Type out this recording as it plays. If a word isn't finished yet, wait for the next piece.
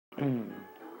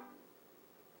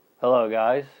Hello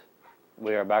guys,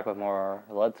 we are back with more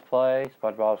Let's Play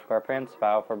SpongeBob SquarePants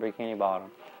Battle for Bikini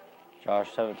Bottom. Josh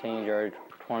 17, Jerry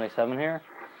 27 here,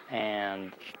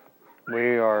 and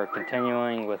we are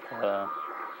continuing with I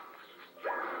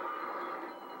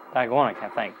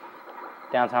can't think.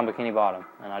 Downtown Bikini Bottom,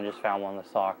 and I just found one of the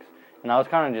socks. And I was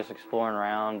kind of just exploring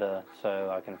around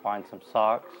so I can find some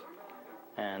socks,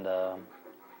 and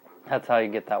that's how you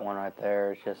get that one right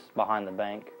there. It's just behind the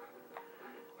bank.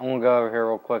 I'm going to go over here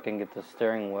real quick and get the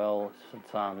steering wheel since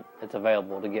it's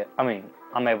available to get. I mean,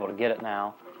 I'm able to get it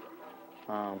now.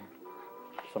 Some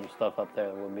stuff up there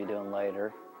that we'll be doing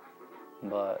later.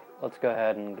 But let's go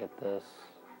ahead and get this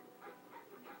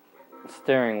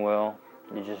steering wheel.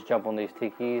 You just jump on these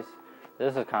T keys.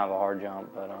 This is kind of a hard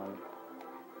jump, but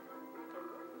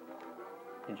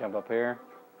you jump up here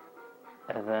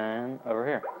and then over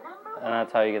here. And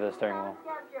that's how you get the steering wheel.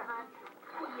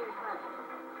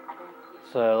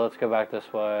 So let's go back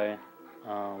this way.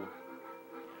 To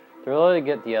really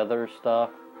get the other stuff,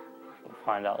 we'll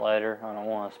find out later. I don't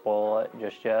want to spoil it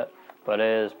just yet, but it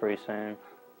is pretty soon.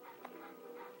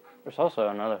 There's also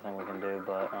another thing we can do,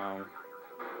 but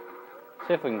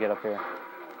see if we can get up here.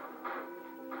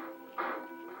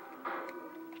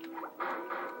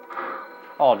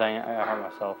 Oh dang it, I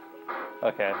hurt myself.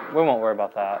 Okay, we won't worry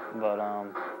about that, but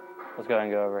let's go ahead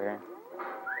and go over here.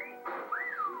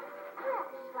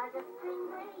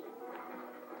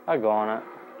 I'd go on it.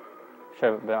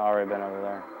 Should have already been over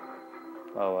there.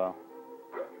 Oh well.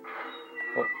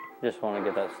 Just want to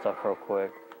get that stuff real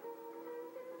quick.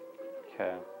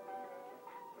 Okay.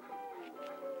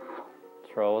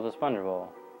 Let's roll with a sponge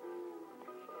ball.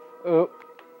 Ooh.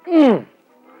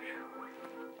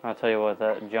 I'll tell you what,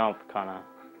 that jump kind of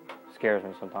scares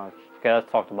me sometimes. Okay,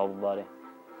 let's talk to Bubble Buddy.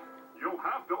 You'll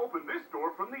have to open this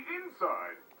door from the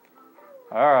inside.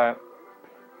 Alright.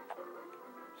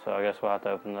 So I guess we'll have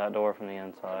to open that door from the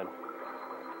inside.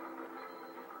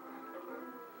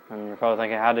 And you're probably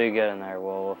thinking, how do you get in there?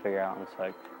 Well, we'll figure out in a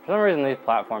sec. For some reason, these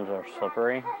platforms are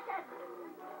slippery.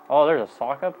 Oh, there's a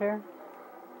sock up here?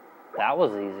 That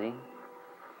was easy.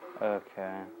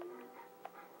 Okay.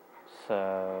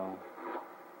 So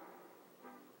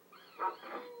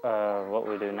what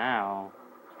we do now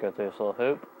is go through this little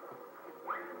hoop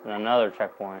and another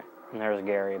checkpoint. And there's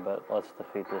Gary, but let's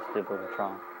defeat this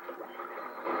duplicatron.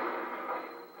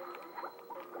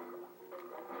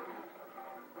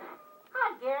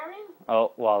 Hi, Gary.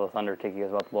 Oh, wow, the Thunder Tiki is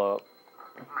about to blow up.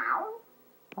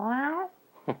 Meow.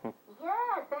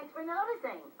 Yeah, thanks for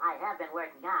noticing. I have been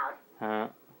working out. Huh?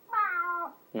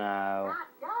 Meow. No. Not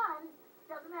done.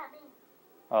 Doesn't that mean?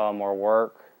 Oh, more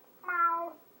work.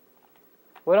 Meow.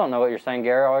 We don't know what you're saying,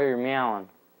 Gary. All you're meowing.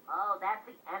 Oh, that's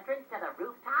the entrance to the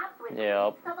rooftops which Yep.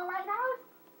 leads to the lighthouse?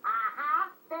 Uh-huh.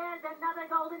 There's another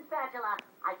golden spatula.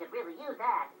 I could really use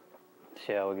that.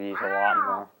 Yeah, we could use a lot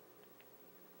more.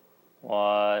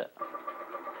 What?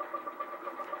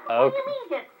 What Okay. do you mean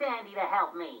get Sandy to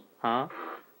help me? Huh?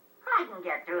 I can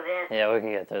get through this. Yeah, we can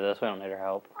get through this. We don't need her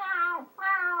help. Meow.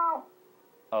 Meow.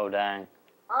 Oh, dang.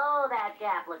 Oh, that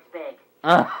gap looks big.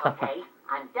 Okay,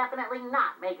 I'm definitely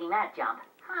not making that jump.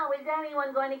 How is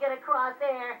anyone going to get across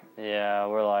there? Yeah,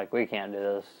 we're like, we can't do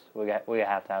this. We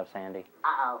have to have Sandy.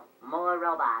 Uh-oh, more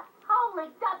robots. Holy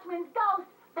Dutchman's ghost!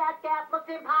 That gap looks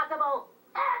impossible!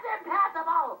 And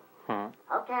impassable! Huh.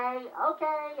 Okay, I'll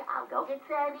go get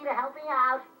Sandy to help me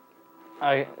out.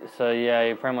 So yeah,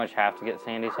 you pretty much have to get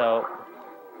Sandy's help.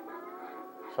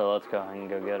 So let's go ahead and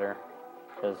go get her.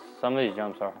 Because some of these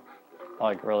jumps are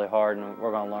like really hard and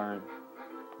we're going to learn.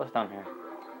 What's down here?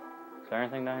 Is there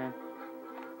anything down here?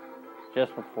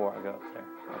 Just before I go up there.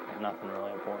 Okay, nothing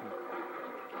really important.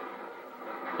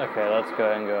 Okay, let's go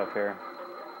ahead and go up here.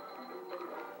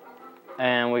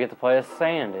 And we get to play as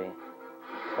Sandy,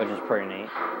 which is pretty neat.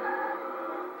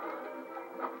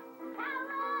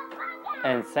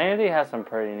 And Sandy has some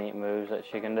pretty neat moves that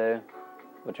she can do,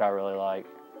 which I really like.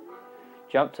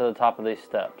 Jump to the top of these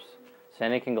steps.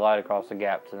 Sandy can glide across the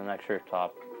gap to the next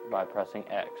rooftop by pressing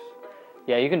X.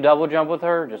 Yeah, you can double jump with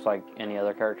her, just like any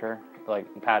other character, like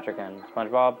Patrick and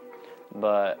SpongeBob.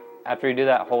 But after you do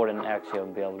that, hold an X, you'll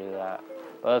be able to do that.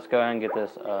 But let's go ahead and get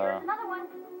this, Here's another one.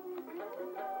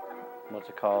 what's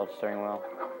it called, steering wheel.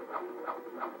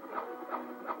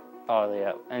 Oh,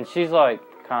 yeah. And she's like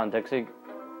kind of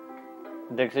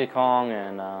Dixie Kong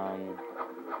and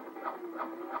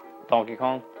Donkey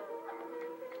Kong.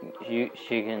 She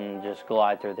can just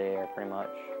glide through the air pretty much.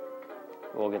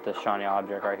 We'll get this shiny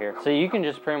object right here. So you can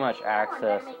just pretty much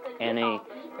access any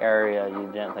area you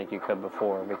didn't think you could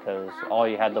before, because all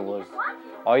you had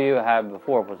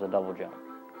before was a double jump.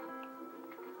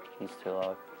 It's too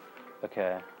low.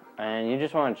 Okay, And you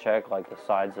just want to check like the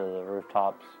sides of the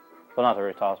rooftops. Well, not the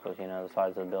rooftops, but you know, the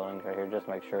sides of the buildings right here. Just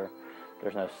make sure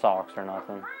there's no socks or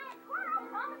nothing.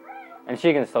 And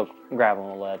she can still grab on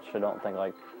the ledge, so don't think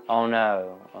like, oh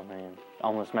no, I mean,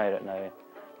 almost made it. No,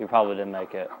 you probably didn't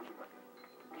make it.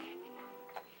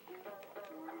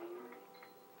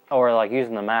 Or like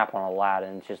using the map on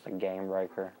Aladdin, it's just a game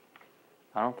breaker.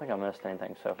 I don't think I missed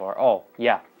anything so far. Oh,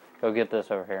 yeah, go get this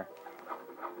over here.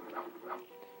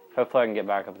 Hopefully I can get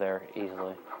back up there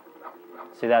easily.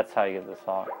 See, that's how you get the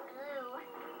sock.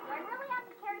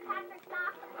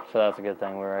 So that's a good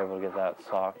thing we were able to get that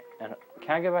sock. And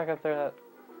can I get back up there?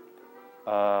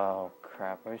 Oh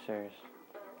crap! Are you serious?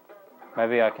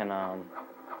 Maybe I can.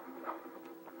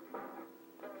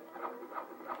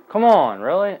 Come on,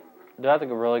 really? Do I have to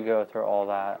really go through all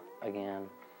that again?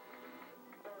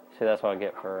 See, that's what I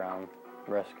get for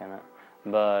risking it.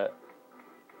 But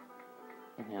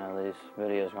you know, these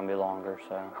videos are gonna be longer,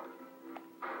 so.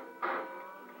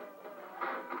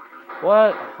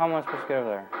 What? How am I supposed to get over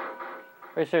there?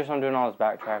 Are you serious? I'm doing all this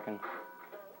backtracking.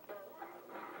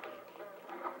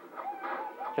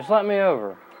 Just let me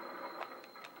over.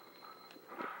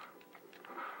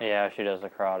 Yeah, she does the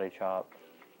karate chop.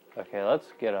 Okay, let's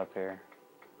get up here.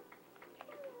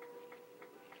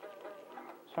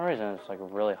 For some reason it's like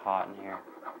really hot in here.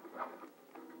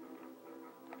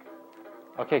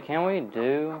 Okay, can we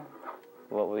do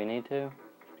what we need to?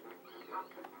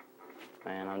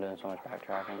 Man, I'm doing so much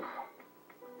backtracking.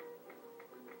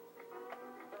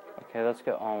 Okay, let's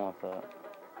get on with it.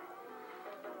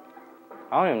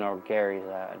 I don't even know where Gary's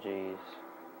at, jeez.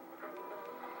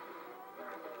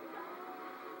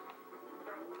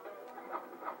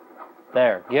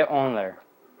 There, get on there.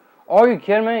 Oh, are you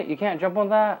kidding me? You can't jump on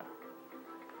that?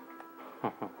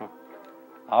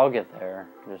 I'll get there.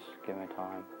 Just give me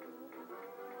time.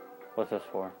 What's this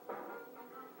for?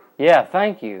 Yeah,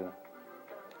 thank you.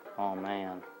 Oh,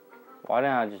 man. Why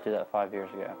didn't I just do that 5 years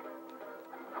ago?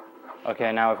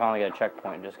 Okay, now we finally get a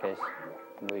checkpoint just in case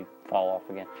we fall off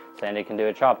again. Sandy can do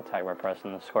a chop attack by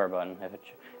pressing the square button.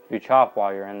 If you chop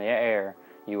while you're in the air,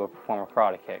 you will perform a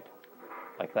karate kick.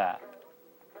 Like that.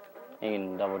 You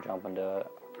can double jump and do it.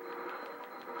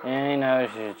 And you know, you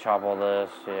should chop all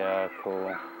this. Yeah, cool.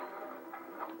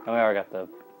 And we already got the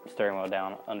steering wheel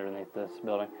down underneath this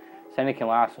building. Sandy can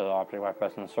lasso the object by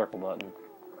pressing the circle button.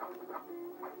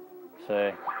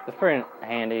 So, it's pretty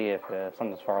handy if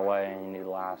something's far away and you need a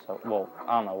lasso. Well,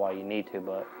 I don't know why you need to,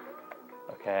 but...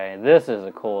 Okay, this is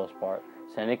the coolest part.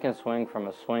 Sandy can swing from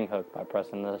a swing hook by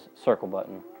pressing the circle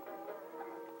button.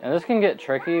 And this can get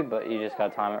tricky, but you just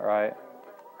gotta time it right.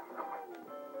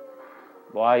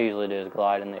 What I usually do is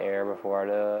glide in the air before I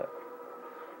do it.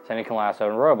 Sandy can lasso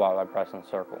a robot by pressing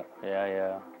circle.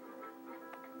 Yeah.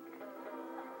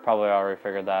 Probably already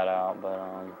figured that out, but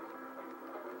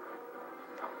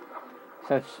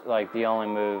since like the only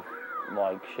move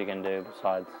like she can do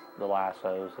besides the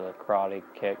lasso is the karate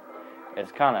kick,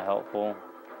 it's kind of helpful.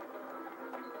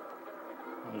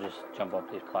 I'll just jump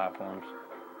up these platforms.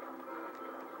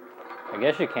 I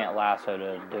guess you can't lasso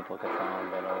to duplicate phone,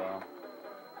 but oh well.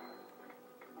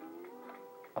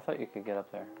 I thought you could get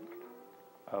up there.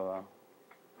 Oh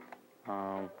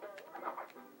well.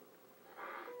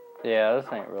 Yeah,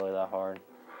 this ain't really that hard.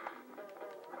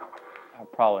 I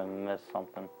probably missed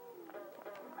something.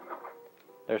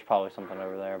 There's probably something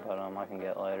over there, but I can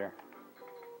get later.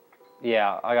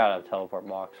 Yeah, I got a teleport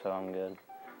box, so I'm good.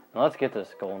 And let's get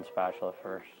this golden spatula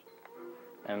first.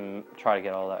 And try to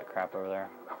get all that crap over there.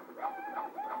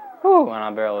 Whew, and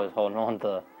I barely was holding on to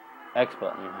the X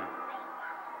button here.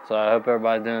 So I hope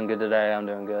everybody's doing good today. I'm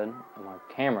doing good. And my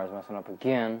camera's messing up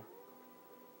again.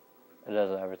 It does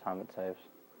it every time it saves.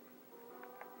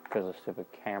 Because of stupid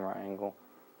camera angle.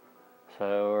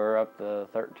 So we're up to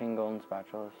 13 golden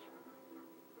spatulas.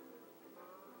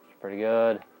 It's pretty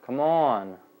good. Come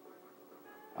on.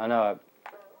 I know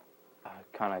I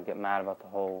kind of get mad about the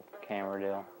whole camera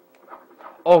deal.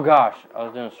 Oh gosh, I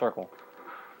was doing a circle.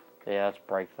 Yeah, let's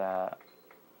break that.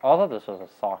 Oh, I thought this was a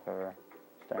sock over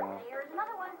there. Here's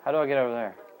another one. How do I get over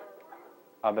there?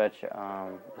 I bet you,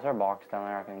 is there a box down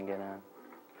there I can get in?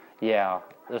 Yeah,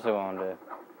 this is what I want to do.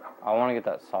 I want to get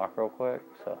that sock real quick,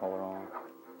 so hold on.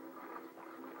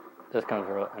 This comes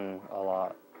in a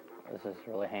lot. This is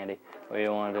really handy. What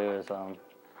you want to do is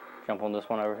jump on this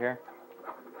one over here.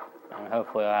 And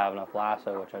hopefully I have enough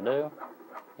lasso, which I do.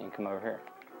 You can come over here.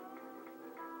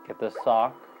 Get this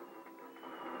sock.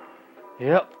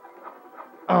 Yep.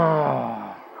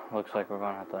 Oh, looks like we're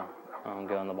going to have to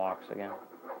go in the box again.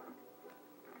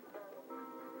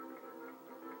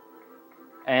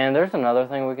 And there's another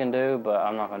thing we can do, but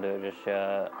I'm not going to do it just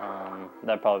yet.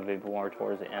 That'd probably be more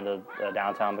towards the end of the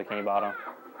downtown Bikini Bottom.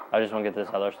 I just want to get this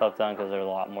other stuff done because there's a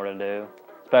lot more to do.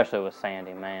 Especially with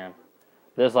Sandy, man.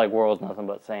 This like world's nothing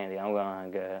but Sandy. I'm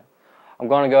going to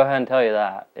go ahead and tell you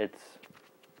that. It's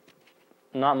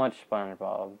not much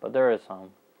SpongeBob, but there is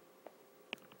some.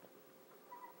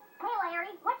 Hey Larry,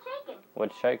 what's shaking?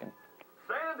 What's shaking?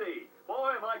 Sandy!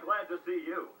 Boy, am I glad to see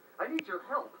you. I need your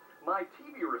help. My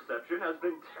TV reception has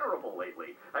been terrible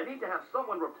lately. I need to have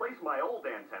someone replace my old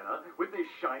antenna with this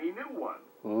shiny new one.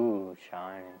 Ooh,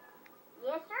 shiny.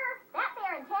 Yes, sir. That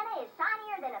there antenna is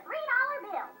shinier than a $3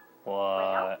 bill. What?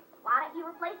 Well, why don't you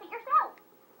replace it yourself?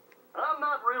 I'm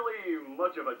not really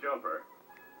much of a jumper.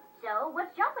 So,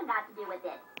 what's jumping got to do with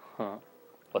it? Huh.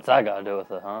 What's that got to do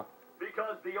with it, huh?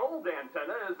 Because the old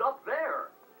antenna is up there.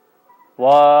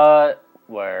 What?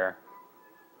 Where?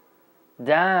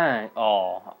 Dang.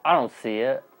 Oh, I don't see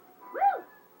it. Woo!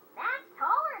 That's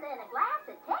taller than a glass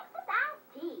of Texas iced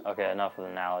tea. Okay, enough of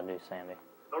the analogy, Sandy.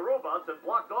 The robots have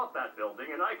blocked off that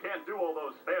building, and I can't do all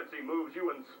those fancy moves you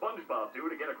and SpongeBob do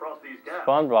to get across these gaps.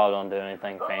 SpongeBob don't do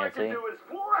anything All I fancy. can do is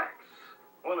flex.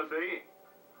 Wanna see?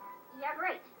 Yeah,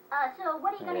 great. So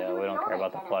what are you going to Yeah, do we with don't the care old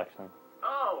about the antenna? flexing.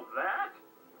 Oh, that?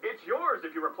 It's yours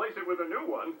if you replace it with a new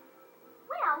one.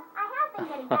 Well, I have been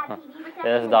getting bad TV reception.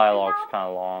 Yeah, this dialogue's kind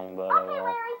of long, but Okay,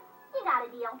 Larry, you got a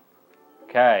deal.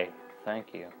 Okay,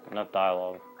 thank you. Enough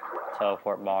dialogue.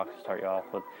 Teleport box to start you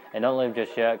off with. And don't leave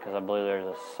just yet, because I believe there's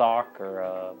a sock or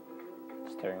a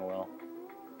steering wheel.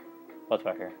 What's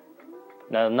back here?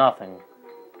 No, nothing.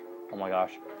 Oh my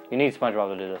gosh. You need SpongeBob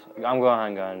to do this. I'm going ahead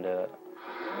and going to do it.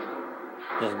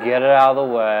 Just get it out of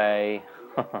the way.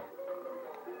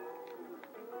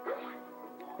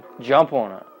 Jump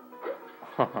on it.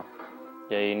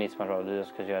 Yeah, you need SpongeBob to do this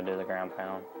because you got to do the ground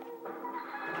pound.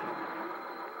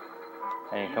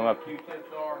 And you come up.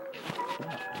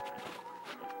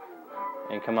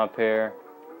 And you come up here,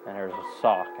 and there's a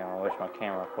sock. And I wish my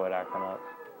camera quit acting up.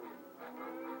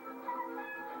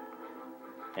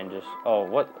 And just, oh,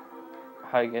 what?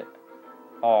 How you get?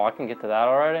 Oh, I can get to that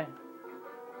already?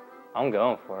 I'm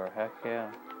going for it. Heck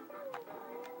yeah.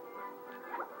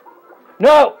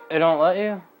 No! It don't let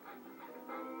you?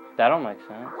 That don't make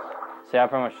sense. See, I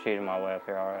pretty much cheated my way up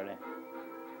here already.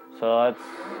 So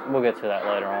we'll get to that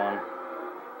later on.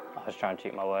 I was trying to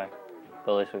cheat my way.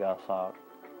 But at least we got a sock.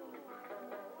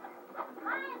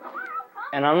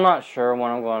 And I'm not sure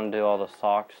when I'm going to do all the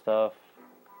sock stuff.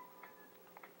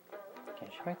 Can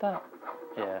she make that?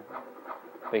 Yeah.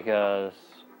 Because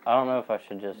I don't know if I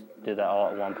should just do that all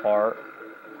at one part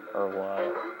or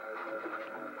what.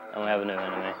 And we have a new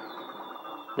enemy.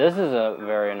 This is a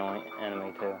very annoying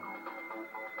enemy too.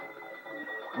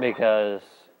 Because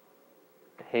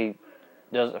he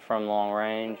does it from long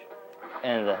range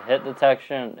and the hit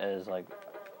detection is like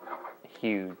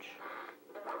huge.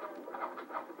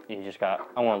 You just got,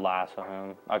 I want to lasso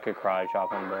him. I could karate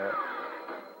chop him, but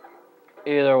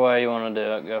either way you want to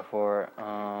do it, go for it.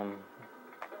 Well,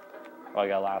 I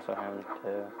got to lasso him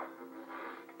too,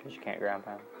 because you can't ground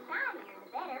pound. Shinier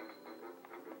the better.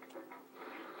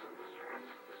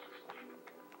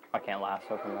 I can't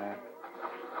lasso from there.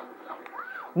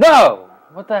 No!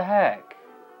 What the heck?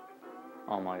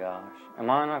 Oh my gosh. Am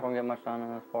I not going to get much done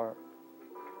in this part?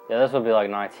 Yeah, this will be like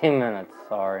 19 minutes,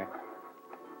 sorry.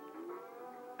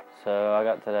 So I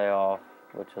got today off,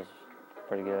 which is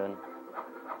pretty good.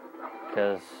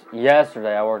 Because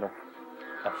yesterday I worked a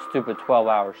stupid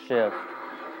 12-hour shift.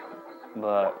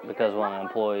 But because one of the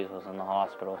employees was in the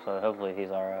hospital, so hopefully he's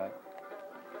alright.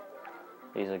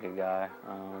 He's a good guy.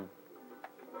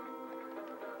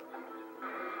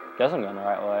 Guess I'm going the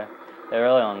right way. They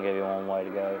really only give you one way to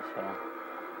go, so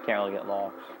can't really get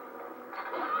lost.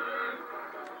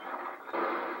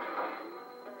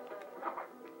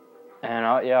 And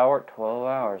I worked 12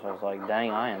 hours. I was like,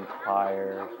 dang, I am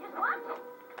tired.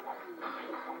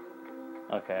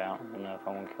 Okay, I don't even know if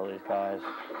I'm going to kill these guys.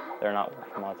 They're not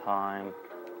worth my time.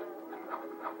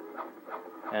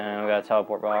 And we got a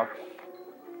teleport box.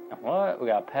 And what? We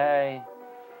got pay.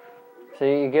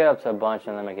 See, you get up to a bunch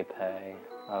and they make you pay.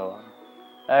 Oh,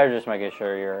 they're just making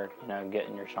sure you're,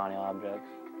 getting your shiny objects.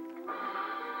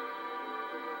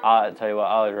 I tell you what,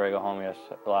 I was ready to go home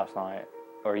last night,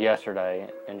 or yesterday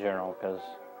in general, because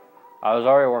I was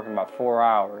already working about 4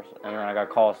 hours, and then I got a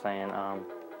call saying,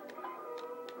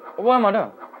 what am I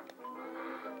doing?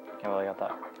 Can't believe I got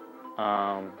that.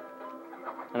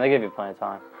 And they give you plenty of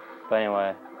time. But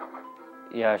anyway,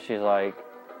 yeah, she's like,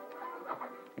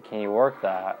 can you work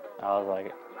that? I was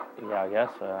like, yeah, I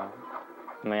guess so.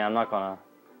 I mean, I'm not gonna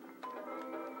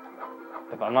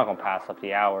pass up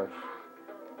the hours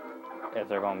if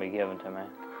they're gonna be given to me.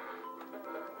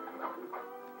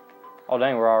 Oh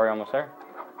dang, we're already almost there.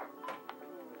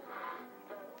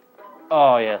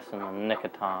 Oh yes, in the nick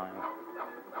of time.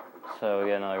 So we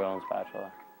get another golden spatula.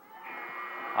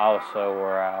 I was so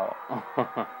wore out.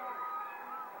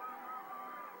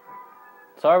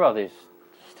 Sorry about these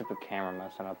stupid camera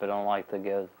messing up. I don't like to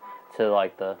go to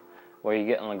like the where you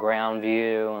get on the ground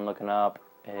view and looking up.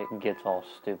 It gets all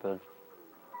stupid,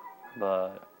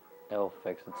 but it'll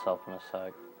fix itself in a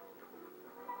sec.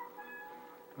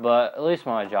 But at least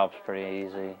my job's pretty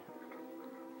easy.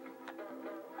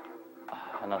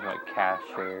 Nothing like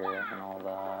cashier and all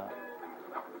that.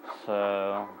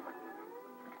 So,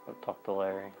 I'll talk to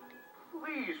Larry.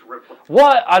 Please reply.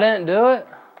 What? I didn't do it?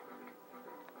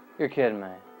 You're kidding me.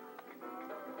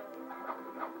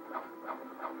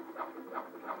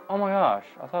 Oh my gosh,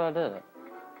 I thought I did it.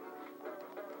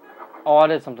 Oh, I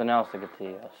did something else to get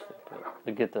the stupid.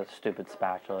 To get the stupid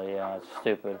spatula. Yeah, it's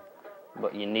stupid.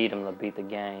 But you need them to beat the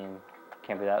game.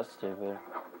 Can't be that stupid.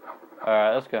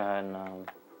 Alright, let's go ahead and, is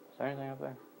there anything up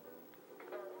there?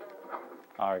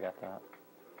 I already got that.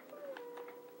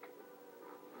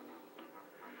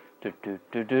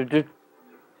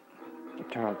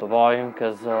 Turn up the volume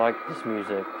because I like this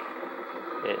music.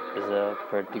 It is a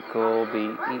pretty cool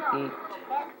beat. I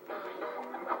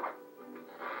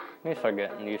need to start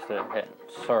getting used to hitting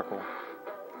circle.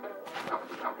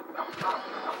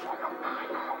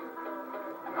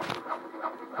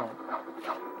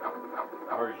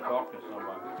 I heard you talking to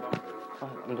somebody. Who's talking to you?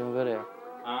 What? I'm doing a video.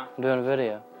 Huh? I'm doing a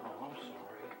video. Oh, I'm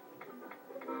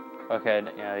sorry. Okay,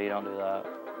 yeah, you don't do that.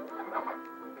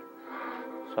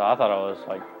 So I thought I was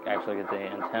like actually get the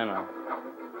antenna,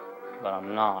 but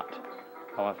I'm not.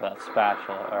 I went for that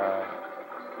spatula. Alright.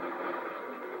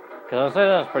 Cause I was saying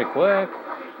that was pretty quick.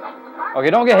 Okay,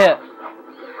 don't get hit.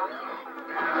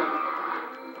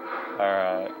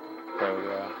 Alright, there we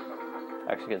go.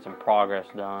 Actually get some progress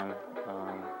done.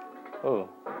 Ooh.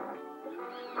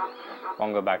 I'm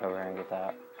gonna go back over here and get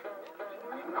that.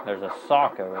 There's a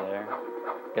sock over there.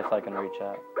 Guess I can reach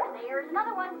that. There's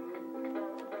another one.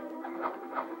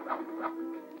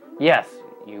 Yes,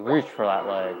 you reach for that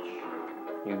ledge.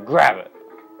 You grab it.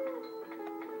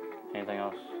 Anything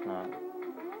else? No.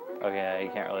 Okay,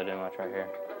 you can't really do much right here.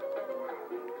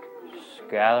 Just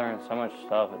gathering so much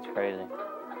stuff, it's crazy.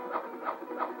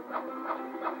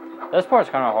 This part's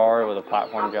kind of hard with the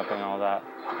platform jumping and all that.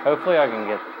 Hopefully I can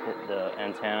get the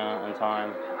antenna in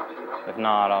time. If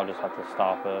not, I'll just have to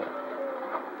stop it.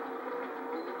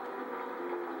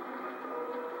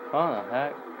 What the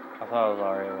heck? I thought I was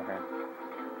already over here.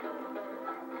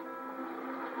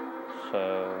 So,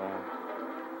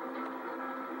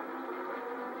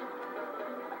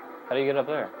 how do you get up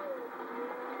there?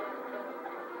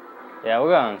 Yeah,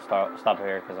 we're going to stop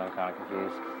here because I'm kind of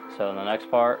confused. So in the next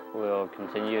part, we'll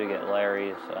continue to get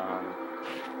Larry's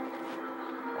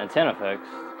antenna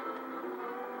fixed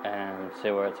and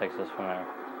see where it takes us from there.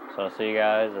 So I'll see you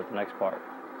guys at the next part.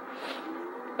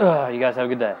 You guys have a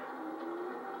good day.